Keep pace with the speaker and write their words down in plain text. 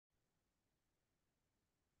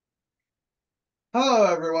Hello,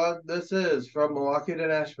 everyone. This is from Milwaukee to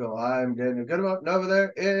Nashville. I'm Daniel Goodman, and over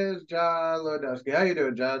there is John Lewandowski. How you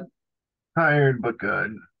doing, John? Tired but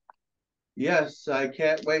good. Yes, I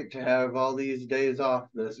can't wait to have all these days off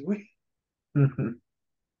this week to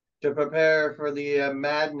prepare for the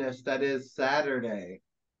madness that is Saturday.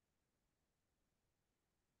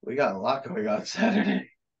 We got a lot going on Saturday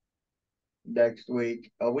next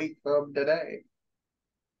week, a week from today.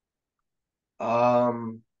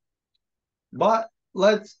 Um, but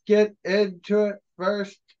let's get into it.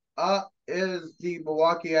 First up is the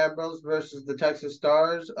Milwaukee Admirals versus the Texas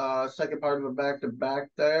Stars. Second part of a back-to-back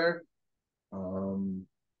there. Um,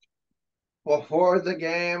 Before the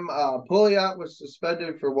game, Pouliot was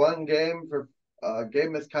suspended for one game for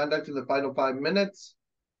game misconduct in the final 5 minutes.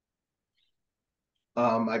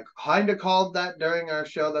 I kind of called that during our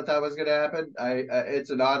show that was going to happen. It's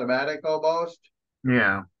an automatic almost.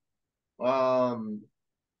 Yeah. Um,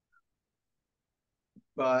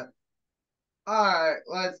 but all right,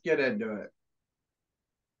 let's get into it.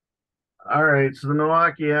 All right. So the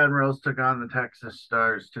Milwaukee Admirals took on the Texas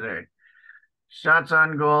Stars today. Shots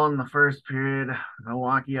on goal in the first period.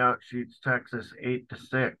 Milwaukee outshoots Texas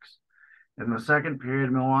 8-6. In the second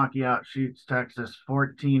period, Milwaukee outshoots Texas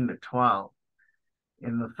 14-12.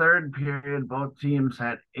 In the third period, both teams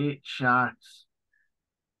had 8 shots.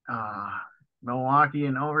 Uh, Milwaukee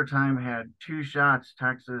in overtime had 2 shots,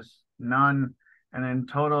 Texas none. And in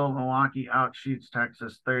total, Milwaukee outshoots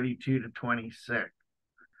Texas 32-26.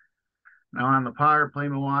 Now on the power play,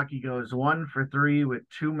 Milwaukee goes 1 for 3 with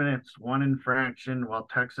 2 minutes, one infraction, while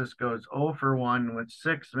Texas goes 0 for 1 with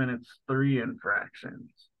 6 minutes, three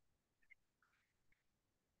infractions.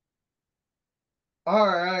 All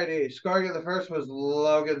righty, scoring in the first was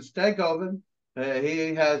Logan Stankoven.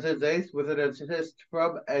 He has his eighth with an assist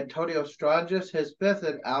from Antonio Stranges, his fifth,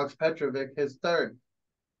 and Alex Petrovic, his third.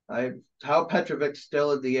 How Petrovic's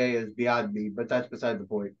still in the A is beyond me, but that's beside the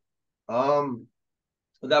point. Um,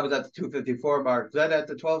 that was at the 2:54 mark. Then at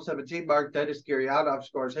the 12:17 mark, Denis Gurianov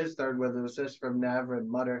scores his third with an assist from Navrin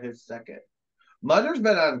Mutter, his second. Mutter's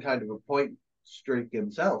been on kind of a point streak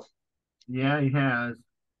himself. Yeah, he has.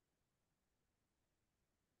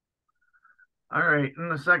 All right, in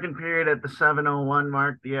the second period at the 7:01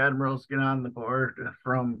 mark, the Admirals get on the board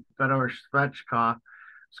from Fedor Svechkov,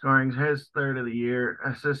 scoring his third of the year,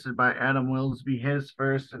 assisted by Adam Wilsby, his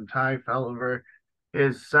first, and Ty Fellover,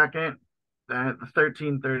 his second. Then at the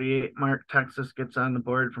 13:38 mark, Texas gets on the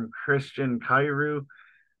board from Christian Kyrou,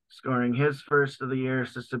 scoring his first of the year,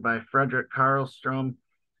 assisted by Frederick Karlstrom,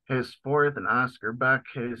 his fourth, and Oscar Beck,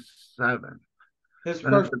 his seventh. His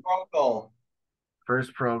Then at first the pro goal.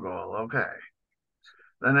 first pro goal, okay.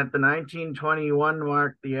 Then at the 1921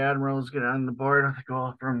 mark, the Admirals get on the board with a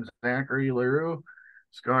goal from Zachary Leroux,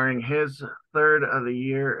 scoring his third of the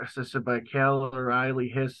year, assisted by Cal O'Reilly,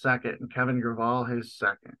 his second, and Kevin Graval, his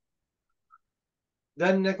second.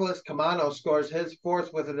 Then Nicholas Camano scores his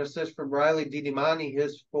fourth with an assist from Riley Didimani,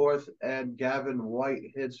 his fourth, and Gavin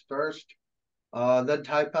White, his first. Then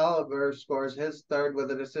Ty Palliver scores his third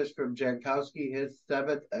with an assist from Jankowski, his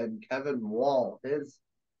seventh, and Kevin Wall, his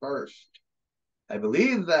first. I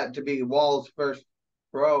believe that to be Wall's first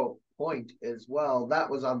pro point as well. That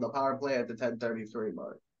was on the power play at the 10:33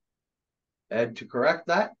 mark. And to correct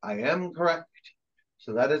that, I am correct.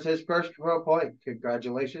 So that is his first pro point.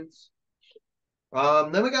 Congratulations.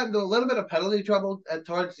 Then we got into a little bit of penalty trouble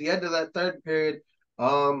towards the end of that third period.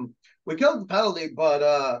 We killed the penalty,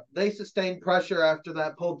 but they sustained pressure after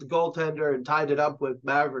that, pulled the goaltender and tied it up with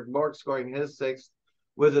Maverick Mork scoring his sixth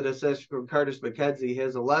with an assist from Curtis McKenzie,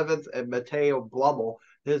 his 11th, and Mateo Blummel,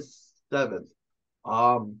 his seventh.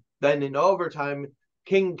 Then in overtime,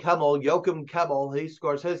 King Kemmel, Joachim Kemmel, he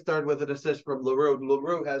scores his third with an assist from LaRue.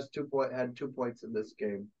 LaRue has had 2 points in this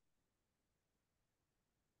game.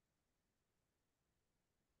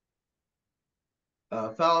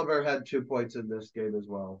 Fowler had 2 points in this game as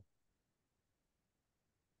well.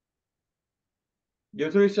 Your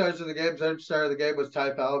three stars of the game. Third star of the game was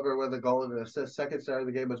Ty Fowler with a goal and an assist. Second star of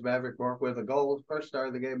the game was Maverick Mork with a goal. First star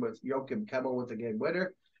of the game was Joachim Kemmel with the game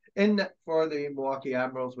winner. In net for the Milwaukee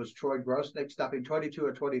Admirals was Troy Grosnick, stopping 22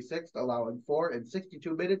 or 26, allowing 4 in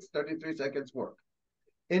 62 minutes, 33 seconds work.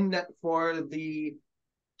 In net for the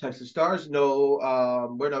Texas Stars,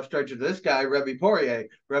 we're no stranger to this guy, Remy Poirier.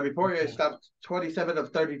 Remy Poirier stopped 27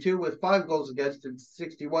 of 32 with 5 goals against in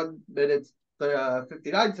 61 minutes,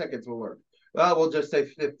 59 seconds will work. Well, we'll just say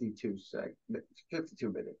 52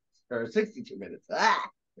 minutes, or 62 minutes. Ah!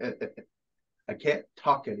 I can't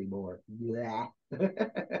talk anymore.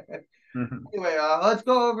 Anyway, let's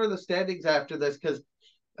go over the standings after this because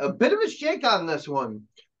a bit of a shake on this one.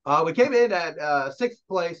 We came in at sixth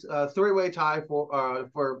place, three-way tie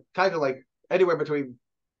for kind of like anywhere between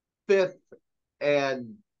fifth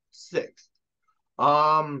and sixth.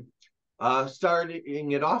 Um,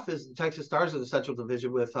 Starting it off is the Texas Stars of the Central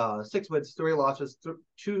Division with 6 wins, 3 losses,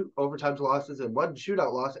 2 overtime losses, and 1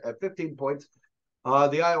 shootout loss at 15 points.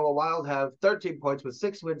 The Iowa Wild have 13 points with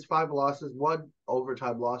 6 wins, 5 losses, 1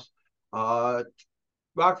 overtime loss.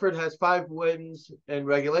 Rockford has 5 wins in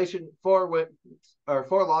regulation, 4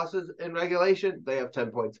 losses in regulation. They have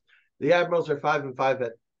 10 points. The Admirals are 5-5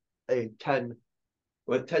 at a 10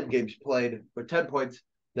 with 10 games played with 10 points.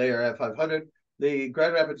 They are at 500. The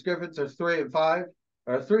Grand Rapids Griffins are 3-5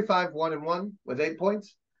 or 3-5-1-1 with 8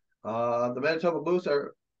 points. The Manitoba Moose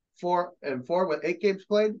are 4-4 with 8 games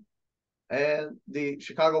played, and the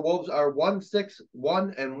Chicago Wolves are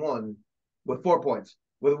 1-6-1-1 with 4 points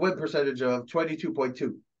with a win percentage of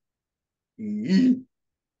 22.2.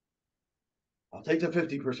 I'll take the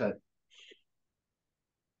 50%.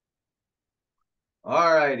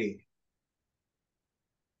 All righty.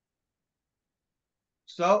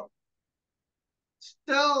 So,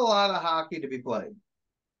 still a lot of hockey to be played.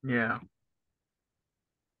 Yeah.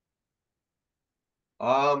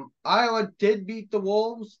 Iowa did beat the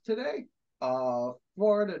Wolves today,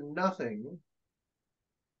 4-0.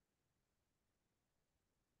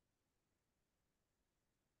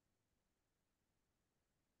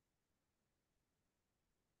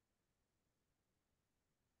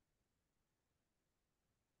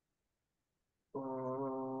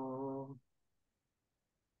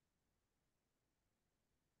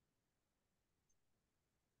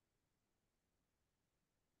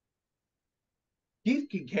 Keith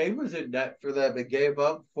Kincaid was in net for them and gave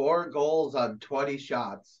up 4 goals on 20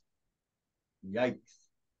 shots. Yikes.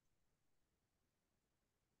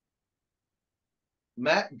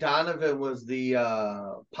 Matt Donovan was the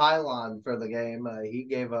pylon for the game. He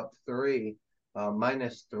gave up 3,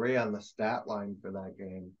 -3 on the stat line for that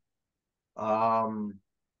game. On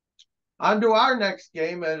to our next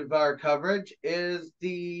game of our coverage is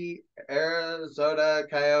the Arizona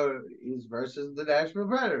Coyotes versus the Nashville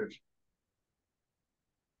Predators.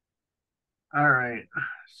 All right.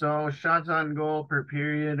 So shots on goal per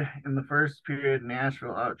period. In the first period,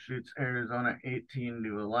 Nashville outshoots Arizona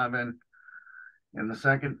 18-11. In the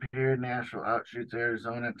second period, Nashville outshoots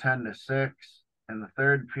Arizona 10-6. In the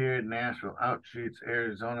third period, Nashville outshoots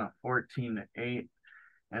Arizona 14-8.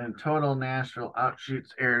 And in total, Nashville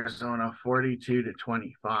outshoots Arizona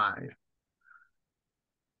 42-25.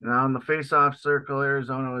 Now, in the face-off circle,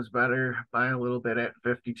 Arizona was better by a little bit at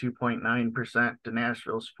 52.9% to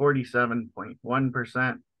Nashville's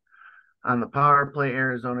 47.1%. On the power play,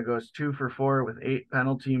 Arizona goes 2 for 4 with 8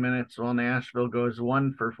 penalty minutes, while Nashville goes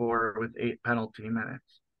 1 for 4 with 8 penalty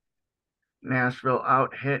minutes. Nashville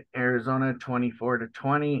out-hit Arizona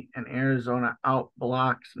 24-20, and Arizona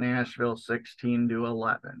out-blocks Nashville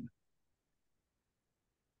 16-11.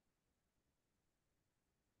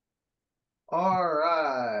 All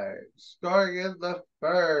right. Scoring in the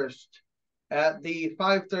first. At the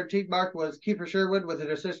 5:13 mark was Kiefer Sherwood with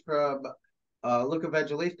an assist from Luca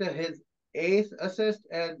Evangelista, his 8th assist,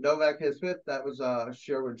 and Novak his 5th. That was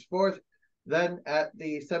Sherwood's 4th. Then at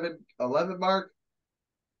the 7:11 mark,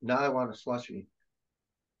 now I want a slushy.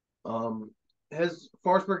 His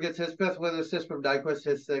Forsberg gets his 5th with an assist from Nyquist,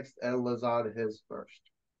 his 6th, and Lazard his 1st.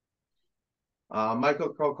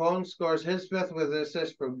 Michael Crocone scores his 5th with an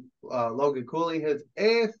assist from Logan Cooley, his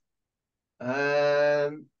 8th.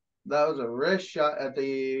 And that was a wrist shot at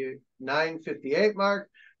the 9:58 mark.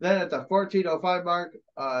 Then at the 14:05 mark,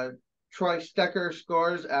 Troy Stecker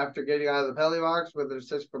scores after getting out of the penalty box with an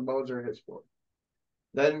assist from Moser, his 4th.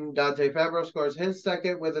 Then Dante Fabro scores his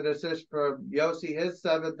 2nd with an assist from Yossi, his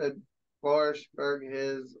 7th, and Forsberg,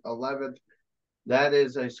 his 11th. That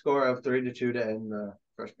is a score of 3-2 to end the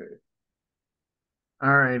first period.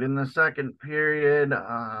 All right, in the second period,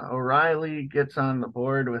 O'Reilly gets on the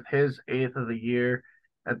board with his 8th of the year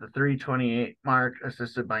at the 3:28 mark,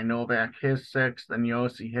 assisted by Novak, his 6th, and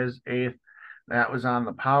Yossi, his 8th. That was on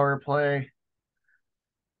the power play.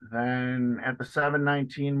 Then at the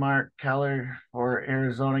 7:19 mark, Keller for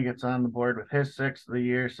Arizona gets on the board with his 6th of the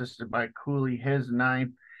year, assisted by Cooley, his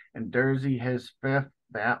 9th, and Dursey, his 5th.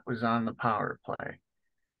 That was on the power play.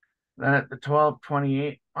 Then at the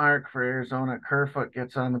 12:28 mark for Arizona, Kerfoot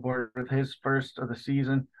gets on the board with his 1st of the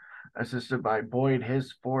season, assisted by Boyd,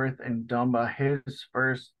 his 4th, and Dumba, his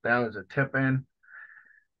 1st. That was a tip in.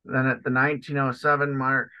 Then at the 19:07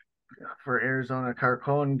 mark for Arizona,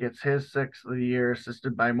 Carcone gets his 6th of the year,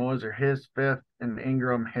 assisted by Moser, his 5th, and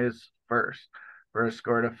Ingram, his 1st, for a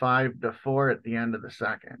score of 5-4 at the end of the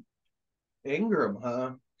second. Ingram,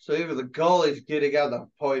 huh? So even the goalie's getting on the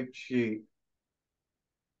point sheet.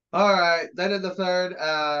 All right. Then in the third,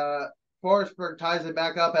 Forsberg ties it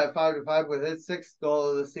back up at 5-5 with his sixth goal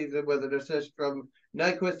of the season with an assist from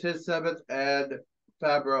Nyquist, his seventh, and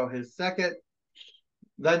Fabro, his second.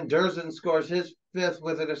 Then Durzen scores his fifth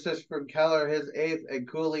with an assist from Keller, his eighth, and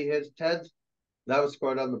Cooley, his 10th. That was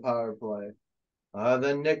scored on the power play.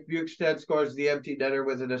 Then Nick Bukestad scores the empty netter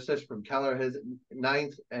with an assist from Keller, his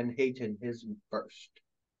ninth, and Hayton, his first.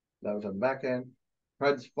 That was on the back end.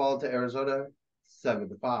 Preds fall to Arizona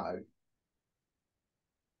 7-5.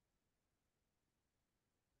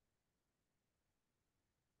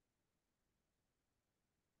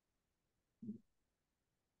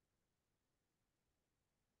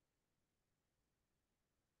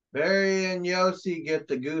 Barry and Yossi get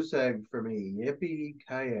the goose egg for me. Yippee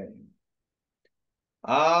ki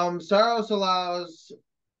Saros allows,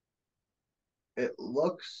 it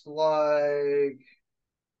looks like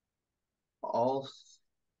all,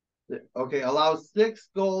 okay, allows 6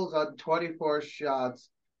 goals on 24 shots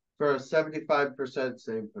for a 75%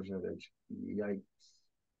 save percentage. Yikes.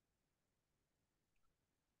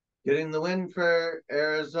 Getting the win for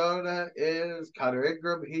Arizona is Connor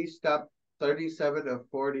Ingram. He stopped 37 of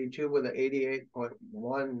 42 with an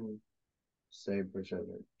 88.1 save percentage.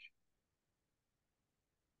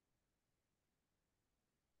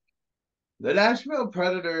 The Nashville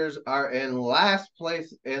Predators are in last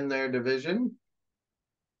place in their division.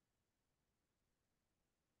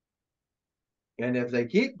 And if they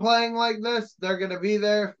keep playing like this, they're going to be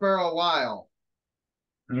there for a while.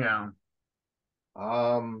 Yeah.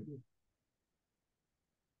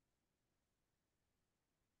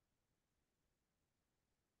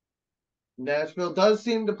 Nashville does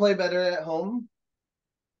seem to play better at home.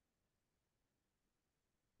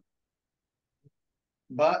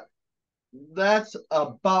 But that's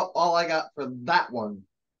about all I got for that one.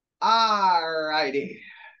 All righty.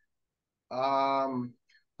 Oh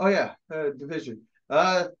yeah, division.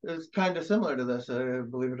 It's kind of similar to this,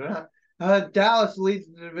 believe it or not. Dallas leads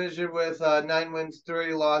the division with 9 wins,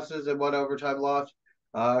 3 losses, and 1 overtime loss.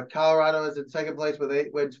 Colorado is in second place with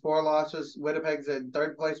 8 wins, 4 losses. Winnipeg's in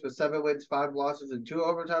third place with 7 wins, 5 losses, and 2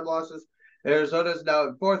 overtime losses. Arizona is now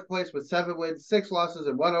in fourth place with 7 wins, 6 losses,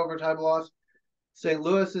 and 1 overtime loss. St.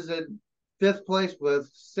 Louis is in fifth place with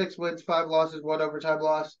 6 wins, 5 losses, 1 overtime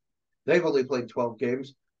loss. They've only played 12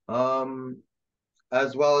 games.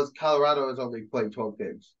 As well as Colorado has only played 12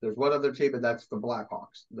 games. There's one other team, and that's the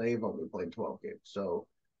Blackhawks. They've only played 12 games. So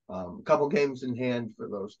a couple games in hand for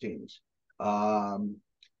those teams.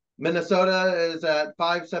 Minnesota is at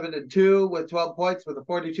 5-7-2 with 12 points with a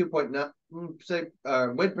 42.9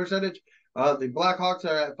 win percentage. The Blackhawks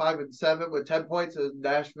are at 5-7 with 10 points, and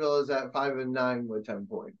Nashville is at 5-9 with 10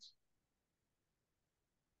 points.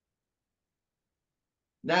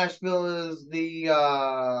 Nashville is the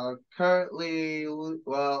currently,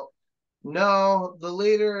 well, no, the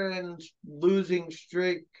leader in losing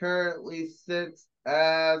streak currently sits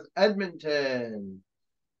as Edmonton.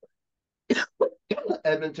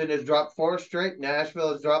 Edmonton has dropped 4 straight.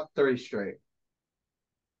 Nashville has dropped 3 straight.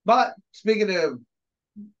 But speaking of,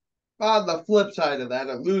 on the flip side of that,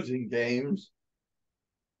 of losing games,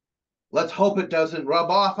 let's hope it doesn't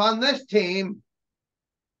rub off on this team.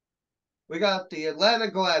 We got the Atlanta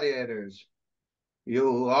Gladiators.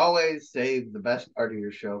 You always save the best part of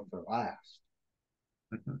your show for last.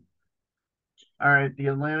 All right, the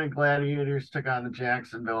Atlanta Gladiators took on the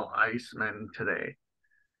Jacksonville Icemen today.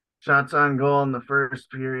 Shots on goal in the first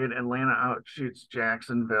period, Atlanta outshoots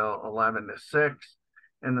Jacksonville 11-6.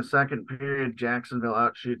 In the second period, Jacksonville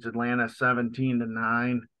outshoots Atlanta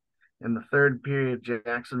 17-9. In the third period,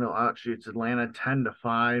 Jacksonville outshoots Atlanta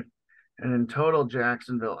 10-5. And in total,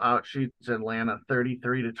 Jacksonville outshoots Atlanta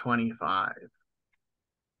 33-25.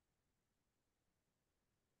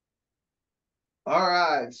 All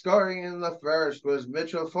right, scoring in the first was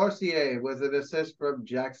Mitchell Forcier with an assist from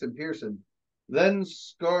Jackson Pearson. Then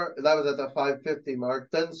that was at the 5:50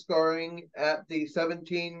 mark. Then scoring at the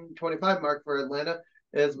 17:25 mark for Atlanta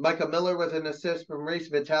is Micah Miller with an assist from Reese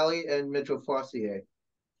Vitale and Mitchell Forcier.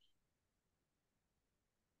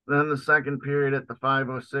 Then the second period at the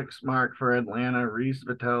 5:06 mark for Atlanta, Reese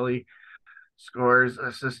Vitale scores,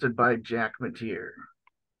 assisted by Jack Mateer.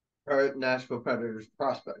 Or Nashville Predators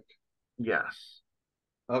prospect. Yes.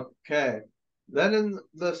 Okay. Then in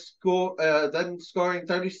the score, then scoring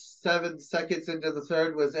 37 seconds into the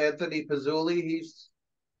third was Anthony Pizzuli. He's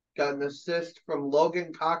got an assist from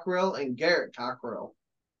Logan Cockrell and Garrett Cockrell.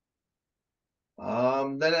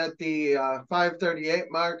 Then at the 5:38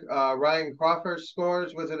 mark, Ryan Crawford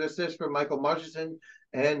scores with an assist from Michael Marchison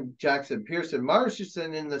and Jackson Pearson.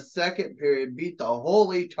 Marchison in the second period beat the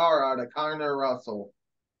holy tar out of Connor Russell.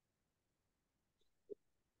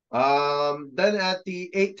 Then at the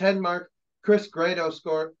 8:10 mark, Chris Grando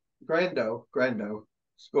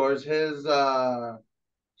scores his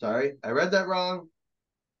sorry, I read that wrong.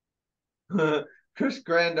 Chris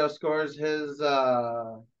Grando scores his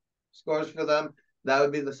scores for them. That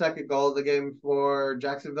would be the second goal of the game for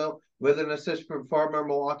Jacksonville, with an assist from former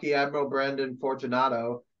Milwaukee Admiral Brandon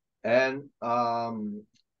Fortunato and Matheson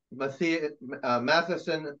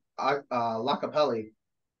Lacapelli.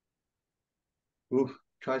 Oof,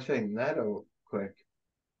 try saying that quick.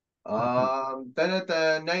 Then at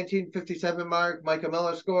the 1957 mark, Micah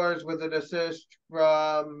Miller scores with an assist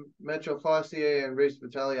from Mitchell Fossier and Reese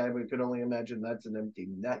Vitelli. I could only imagine that's an empty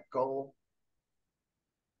net goal.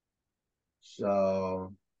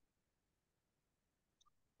 So,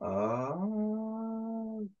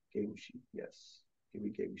 game sheet, yes. Give me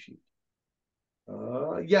game sheet.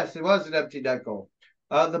 Yes, it was an empty net goal.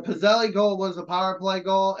 The Pizzelli goal was a power play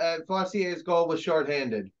goal, and Fossier's goal was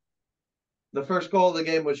shorthanded. The first goal of the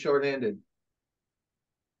game was shorthanded.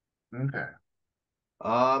 Okay.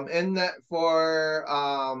 In that for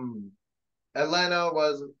Atlanta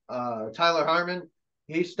was Tyler Harmon.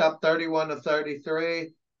 He stopped 31 of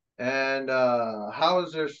 33. And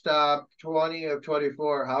Hauser stopped 20 of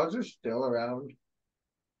 24. Hauser's still around.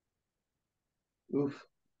 Oof.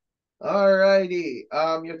 All righty.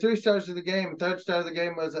 Your 3 stars of the game. Third star of the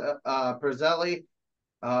game was Prezzelli.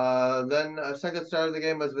 Then second star of the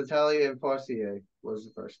game was Vitelli, and Forcier was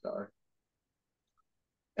the first star.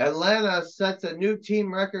 Atlanta sets a new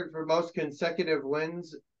team record for most consecutive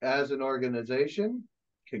wins as an organization.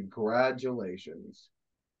 Congratulations.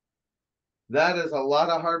 That is a lot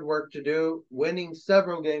of hard work to do. Winning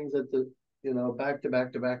several games at the, back to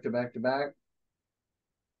back to back to back to back.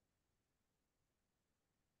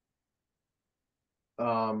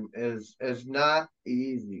 Is not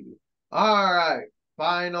easy. All right.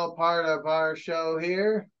 Final part of our show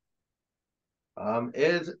here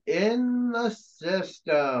is in the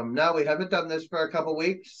system. Now, we haven't done this for a couple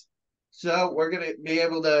weeks, so we're going to be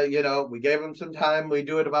able to, we gave them some time. We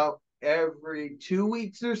do it about every 2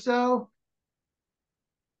 weeks or so.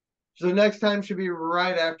 So the next time should be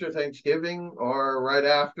right after Thanksgiving or right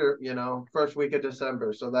after, first week of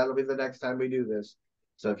December. So that'll be the next time we do this.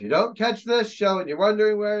 So if you don't catch this show and you're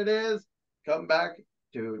wondering where it is, come back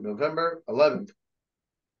to November 11th.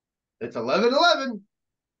 It's 11/11.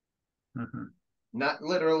 Mm-hmm. Not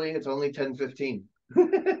literally, it's only 10:15.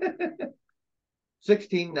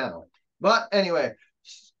 16 now. But anyway,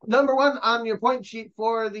 number 1 on your point sheet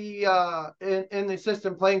for the in the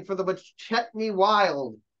system playing for the Wachetney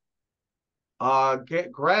Wild.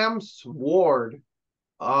 Graham Sword.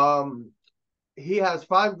 He has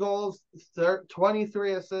 5 goals,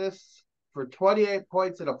 23 assists for 28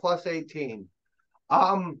 points and a plus 18.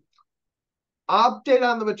 Update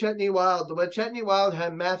on the Wachetney Wild. The Wachetney Wild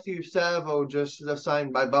had Matthew Savo just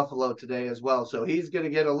signed by Buffalo today as well. So he's going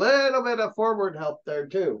to get a little bit of forward help there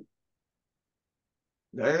too.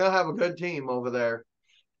 They're going to have a good team over there.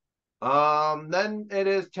 Then it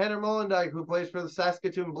is Tanner Molendyke, who plays for the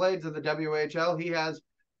Saskatoon Blades of the WHL. He has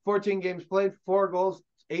 14 games played, 4 goals,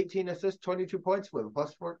 18 assists, 22 points with a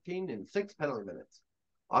plus 14 and 6 penalty minutes.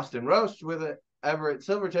 Austin Roast with the Everett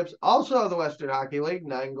Silvertips, also the Western Hockey League,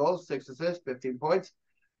 9 goals, 6 assists, 15 points,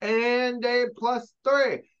 and a plus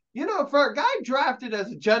 3. For a guy drafted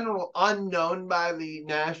as a general unknown by the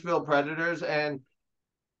Nashville Predators and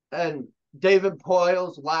David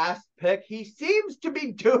Poyle's last pick, he seems to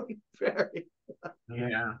be doing very well.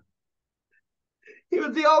 Yeah. He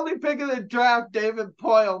was the only pick of the draft David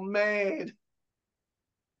Poyle made.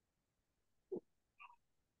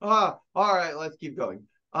 All right, let's keep going.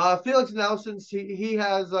 Felix Nelson, he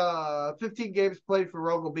has 15 games played for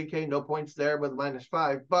Rogel BK, no points there with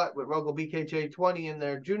 -5, but with Rogel BK 20 in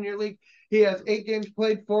their junior league, he has 8 games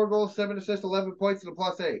played, 4 goals, 7 assists, 11 points, and a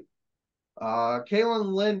plus 8.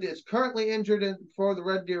 Kalen Lind is currently injured for the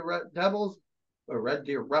Red Deer Rebels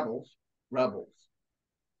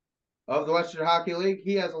of the Western Hockey League.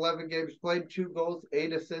 He has 11 games played, 2 goals,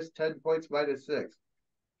 8 assists, 10 points, -6.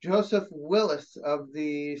 Joseph Willis of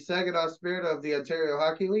the Saginaw Spirit of the Ontario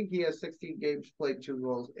Hockey League. He has 16 games played, 2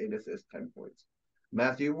 goals, 8 assists, 10 points.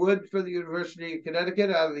 Matthew Wood for the University of Connecticut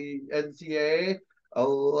out of the NCAA.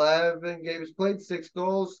 11 games played, 6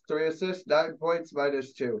 goals, 3 assists, 9 points,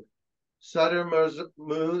 -2. Sutter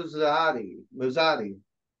Muzzati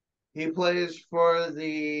He plays for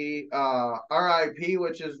the RIP,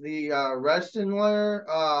 which is the Restonware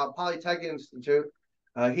Polytech Institute.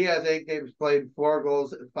 He has 8 games played, 4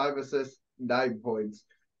 goals, 5 assists, 9 points.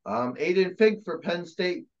 Aiden Fink for Penn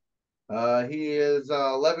State. He is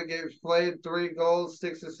 11 games played, 3 goals,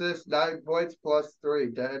 6 assists, 9 points,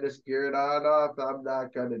 +3. Dennis geared on off. I'm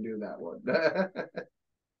not gonna do that one.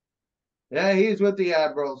 Yeah, he's with the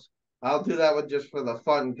Admirals. I'll do that one just for the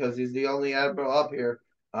fun because he's the only Admiral up here.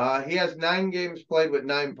 He has 9 games played with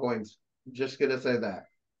 9 points. Just gonna say that.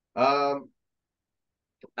 Um,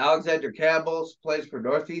 Alexander Campbell plays for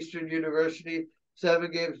Northeastern University. 7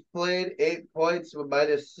 games played, 8 points with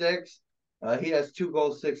 -6. He has 2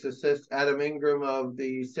 goals, 6 assists. Adam Ingram of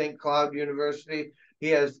the St. Cloud University. He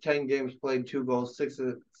has 10 games played, 2 goals, 6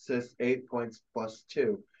 assists, 8 points,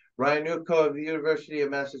 +2. Ryan Newco of the University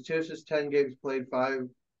of Massachusetts, 10 games played, 5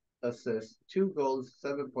 assists, 2 goals,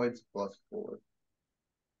 7 points, +4.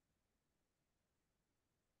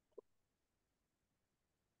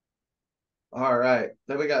 All right.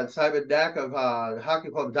 Then we got Simon Dack of Hockey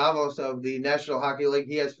Club Davos of the National Hockey League.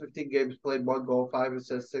 He has 15 games played, 1 goal, 5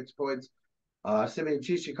 assists, 6 points. Simeon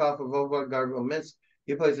Chichikov of Ovan Garville Minsk.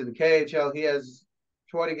 He plays in the KHL. He has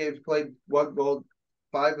 20 games played, 1 goal,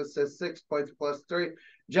 5 assists, 6 points, +3.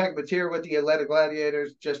 Jack Mateer with the Atlanta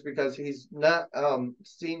Gladiators, just because he's not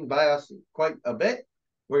seen by us quite a bit.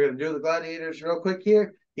 We're going to do the Gladiators real quick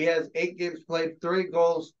here. He has 8 games played, 3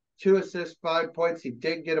 goals, 2 assists, 5 points. He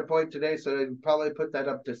did get a point today, so I'd probably put that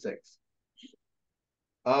up to 6.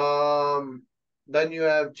 Then you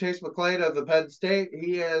have Chase McLean of the Penn State.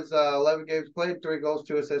 He has 11 games played, 3 goals,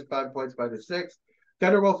 2 assists, 5 points, -6.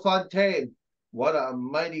 Gunnar Will Fontaine. What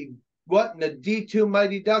in the D2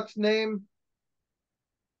 Mighty Ducks name?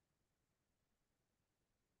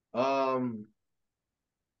 Um,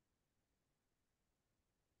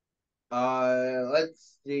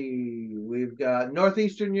 let's see. We've got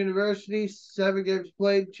Northeastern University, 7 games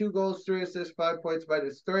played, 2 goals, 3 assists, 5 points,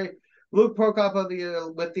 -3. Luke Prokop of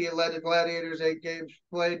the with the Atlanta Gladiators, 8 games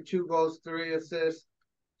played, 2 goals, 3 assists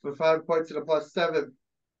for 5 points and a +7.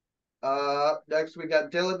 Next we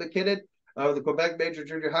got Dylan McKinnon of the Quebec Major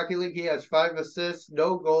Junior Hockey League. He has 5 assists,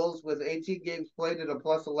 no goals, with 18 games played and a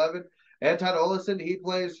 +11. Anton Olesen, he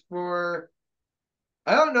plays for,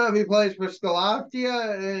 I don't know if he plays for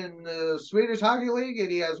Skellefteå in the Swedish Hockey League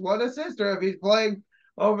and he has 1 assist, or if he's playing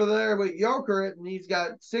over there with Jokerit and he's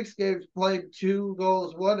got 6 games played, 2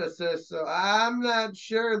 goals, 1 assist. So I'm not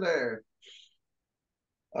sure there.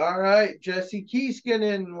 All right, Jesse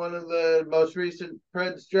Keiskinen, one of the most recent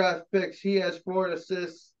Preds draft picks. He has 4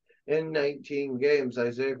 assists in 19 games.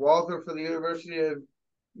 Isaac Walther for the University of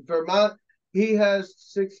Vermont. He has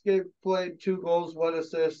 6 games played, 2 goals, 1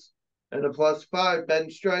 assist, and a +5. Ben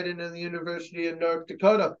Stryden in the University of North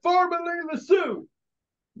Dakota, formerly the Sioux.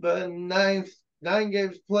 The 9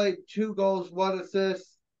 games played, 2 goals, 1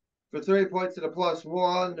 assist for 3 points and a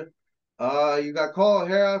 +1. You got Cole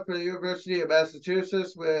O'Hara for the University of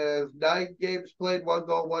Massachusetts with 9 games played, 1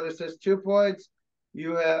 goal, 1 assist, 2 points.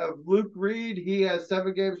 You have Luke Reed. He has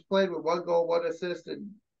 7 games played with 1 goal, 1 assist,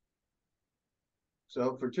 and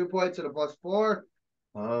so for 2 points and a +4.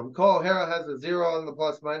 Cole O'Hara has a 0 on the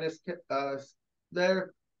plus-minus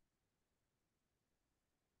there.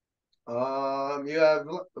 You have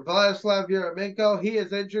Vladislav Yeremenko. He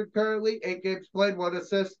is injured currently. 8 games played, 1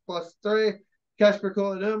 assist, +3. Kasper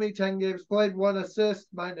Kolanumi, 10 games played, 1 assist,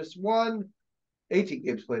 -1. 18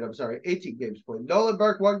 games played, I'm sorry. 18 games played. Nolan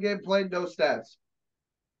Burke, 1 game played, no stats.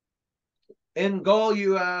 In goal,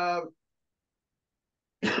 you have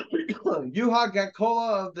Juha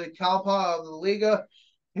Gakkola of the Kalpa of the Liga.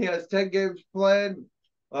 He has 10 games played,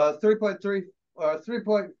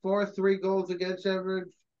 3.43 goals against average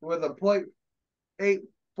with a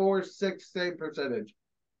 .846 save percentage.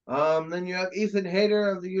 Then you have Ethan Hayter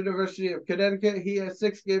of the University of Connecticut. He has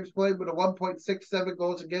 6 games played with a 1.67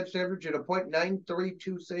 goals against average and a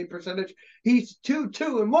 .932 save percentage. He's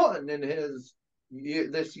 2-2-1 in his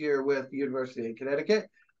this year with the University of Connecticut.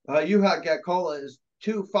 Juha Gakkola is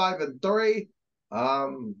 2-5-3.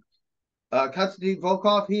 Konstantin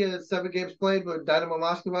Volkov, he has 7 games played with Dynamo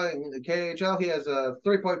Moscow in the KHL. He has a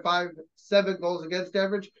 3.57 goals against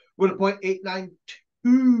average with a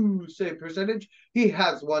 .892 save percentage. He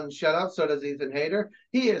has 1 shutout, so does Ethan Hayter.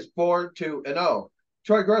 He is 4-2-0.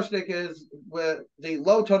 Troy Grosnick is with the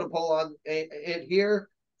low total poll on it here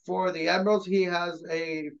for the Admirals. He has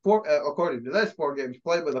according to this, 4 games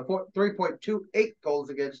played with a 3.28 goals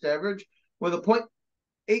against average with a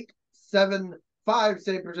 .875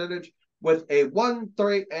 save percentage with a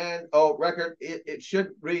 1-3-0 record. It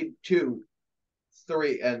should read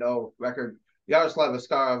 2-3-0 record. Yaroslav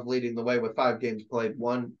Askarov leading the way with 5 games played,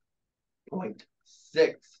 1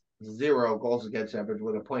 .60 goals against average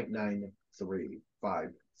with a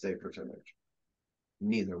 .935 save percentage.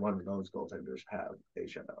 Neither one of those goaltenders have a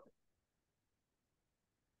shutout.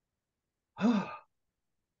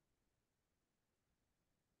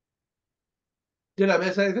 Did I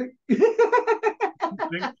miss anything? I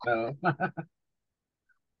think so.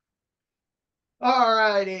 All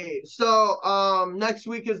righty. So next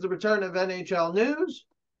week is the return of NHL news.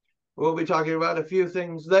 We'll be talking about a few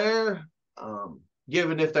things there,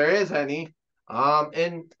 given if there is any.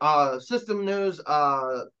 In system news,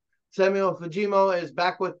 Samuel Fujimo is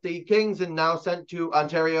back with the Kings and now sent to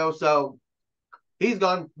Ontario. So he's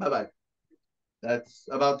gone. Bye-bye. That's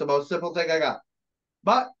about the most simple thing I got.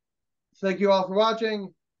 But thank you all for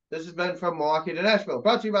watching. This has been From Milwaukee to Nashville,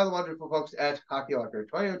 brought to you by the wonderful folks at Hockey Locker,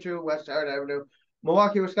 2002 West Howard Avenue,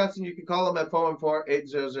 Milwaukee, Wisconsin. You can call them at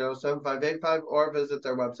 414-800-7585 or visit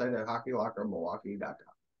their website at hockeylockermilwaukee.com.